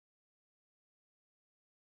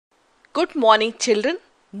Good morning, children.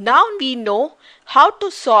 Now we know how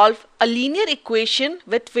to solve a linear equation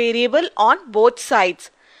with variable on both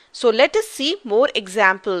sides. So let us see more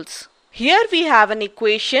examples. Here we have an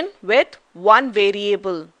equation with one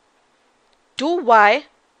variable. 2y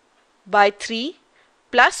by 3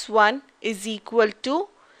 plus 1 is equal to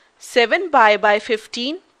 7y by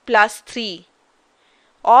 15 plus 3.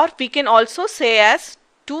 Or we can also say as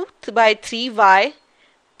 2 by 3y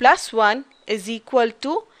plus 1 is equal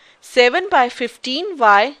to 7 by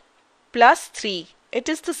 15y plus 3. It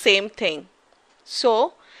is the same thing.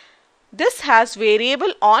 So, this has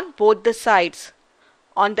variable on both the sides.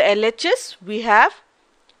 On the LHS, we have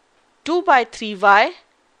 2 by 3y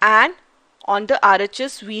and on the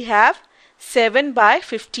RHS, we have 7 by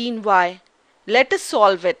 15y. Let us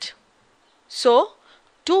solve it. So,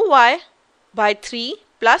 2y by 3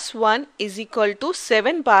 plus 1 is equal to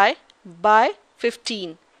 7 by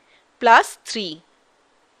 15 plus 3.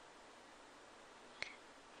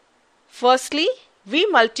 Firstly, we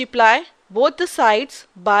multiply both the sides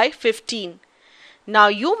by 15. Now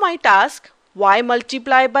you might ask, why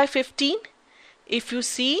multiply by 15? If you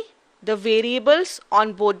see the variables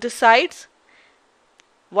on both the sides,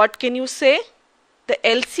 what can you say? The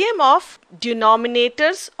LCM of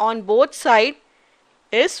denominators on both sides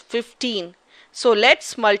is 15. So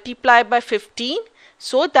let's multiply by 15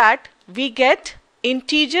 so that we get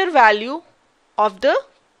integer value of the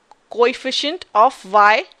coefficient of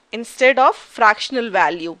y instead of fractional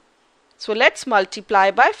value. So let's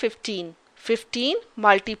multiply by 15. 15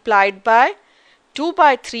 multiplied by 2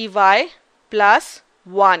 by 3y plus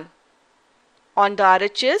 1. On the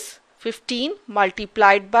RHS, 15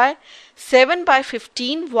 multiplied by 7 by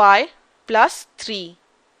 15y plus 3.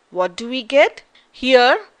 What do we get?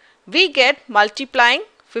 Here we get multiplying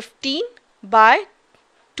 15 by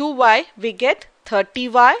 2y, we get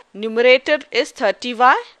 30y. Numerator is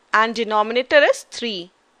 30y and denominator is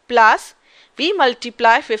 3. Plus we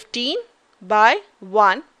multiply 15 by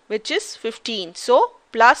 1, which is 15. So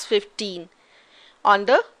plus 15. On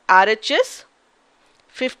the RHS,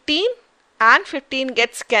 15 and 15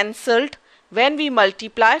 gets cancelled when we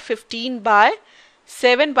multiply 15 by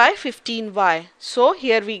 7 by 15y. So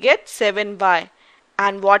here we get 7y.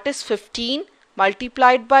 And what is 15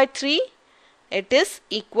 multiplied by 3? It is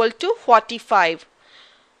equal to 45.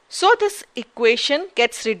 So this equation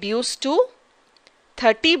gets reduced to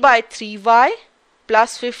 30 by 3y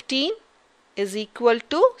plus 15 is equal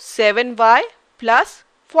to 7y plus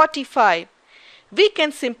 45. We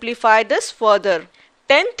can simplify this further.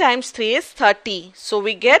 10 times 3 is 30. So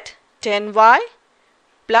we get 10y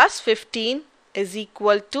plus 15 is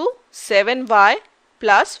equal to 7y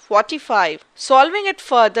plus 45. Solving it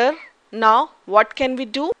further, now what can we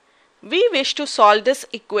do? We wish to solve this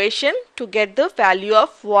equation to get the value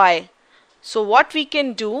of y. So what we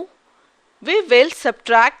can do? We will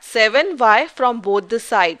subtract 7y from both the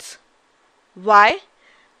sides. Why?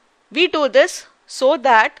 We do this so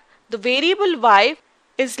that the variable y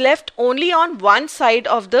is left only on one side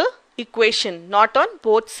of the equation, not on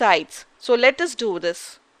both sides. So let us do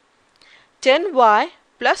this. 10y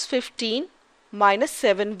plus 15 minus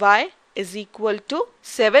 7y is equal to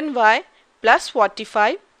 7y plus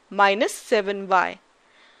 45 minus 7y.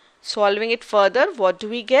 Solving it further, what do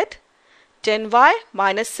we get? 10y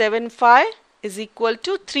minus 7y is equal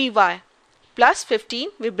to 3y plus 15,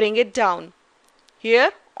 we bring it down.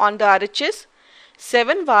 Here on the RHS,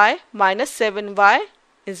 7y minus 7y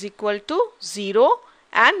is equal to 0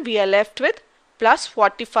 and we are left with plus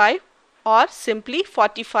 45 or simply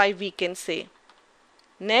 45 we can say.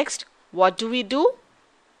 Next, what do?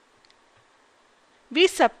 We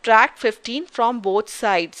subtract 15 from both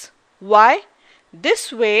sides. Why?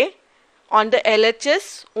 This way on the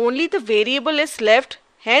LHS only the variable is left,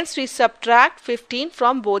 hence we subtract 15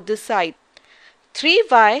 from both the sides.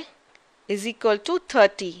 3y is equal to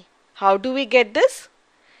 30. How do we get this?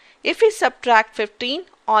 If we subtract 15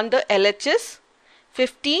 on the LHS,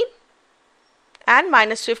 15 and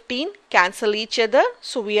minus 15 cancel each other,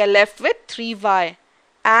 so we are left with 3y.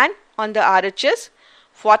 And on the RHS,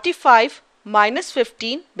 45 minus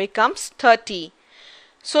 15 becomes 30.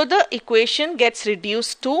 So the equation gets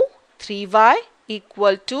reduced to 3y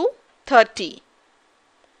equal to 30.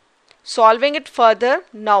 Solving it further,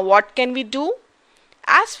 now what can we do?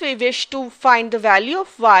 As we wish to find the value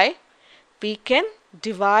of y, we can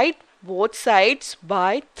divide both sides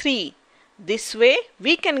by 3. This way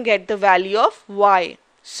we can get the value of y.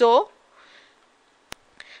 So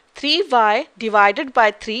 3y divided by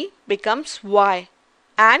 3 becomes y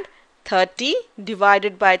and 30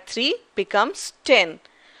 divided by 3 becomes 10.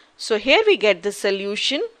 So here we get the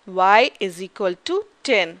solution y is equal to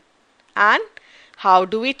 10. And How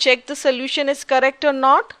do we check the solution is correct or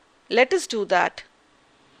not? Let us do that.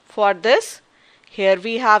 For this, here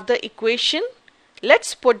we have the equation.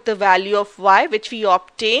 Let's put the value of y which we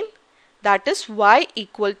obtain, that is y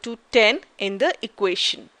equal to 10 in the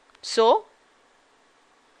equation. So,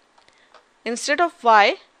 instead of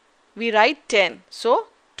y, we write 10. So,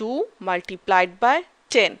 2 multiplied by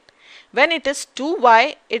 10. When it is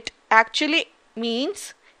 2y, it actually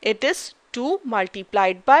means it is 2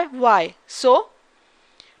 multiplied by y. So,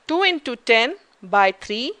 2 into 10 by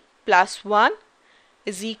 3 plus 1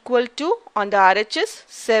 is equal to, on the RHS,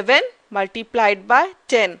 7 multiplied by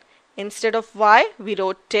 10. Instead of y, we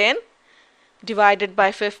wrote 10 divided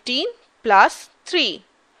by 15 plus 3.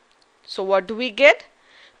 So what do we get?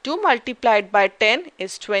 2 multiplied by 10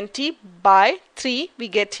 is 20 by 3 we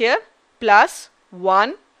get here plus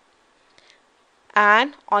 1.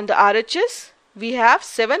 And on the RHS, we have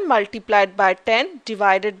 7 multiplied by 10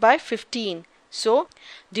 divided by 15. So,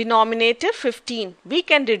 denominator 15, we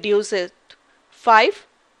can reduce it. 5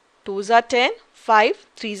 2s are 10, 5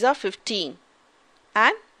 3s are 15.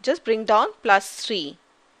 And just bring down plus 3.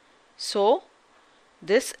 So,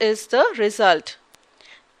 this is the result.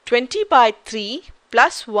 20 by 3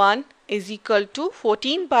 plus 1 is equal to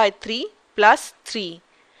 14 by 3 plus 3.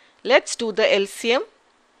 Let's do the LCM.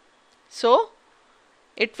 So,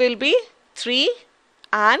 it will be 3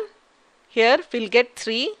 and here we'll get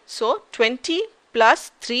 3. So, 20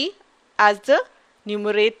 plus 3 as the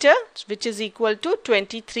numerator, which is equal to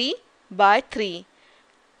 23 by 3.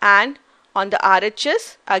 And on the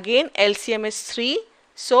RHS, again LCM is 3.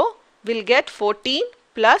 So, we'll get 14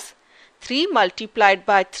 plus 3 multiplied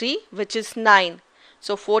by 3, which is 9.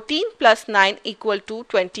 So, 14 plus 9 equal to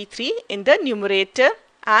 23 in the numerator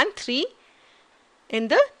and 3 in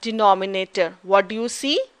the denominator. What do you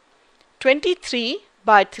see? 23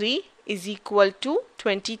 by 3 is equal to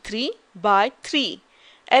 23 by 3.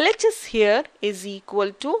 LHS here is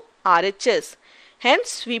equal to RHS.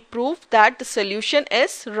 Hence, we prove that the solution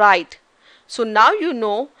is right. So, now you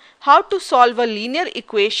know how to solve a linear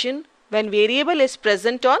equation when variable is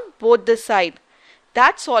present on both the sides.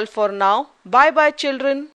 That's all for now. Bye bye children.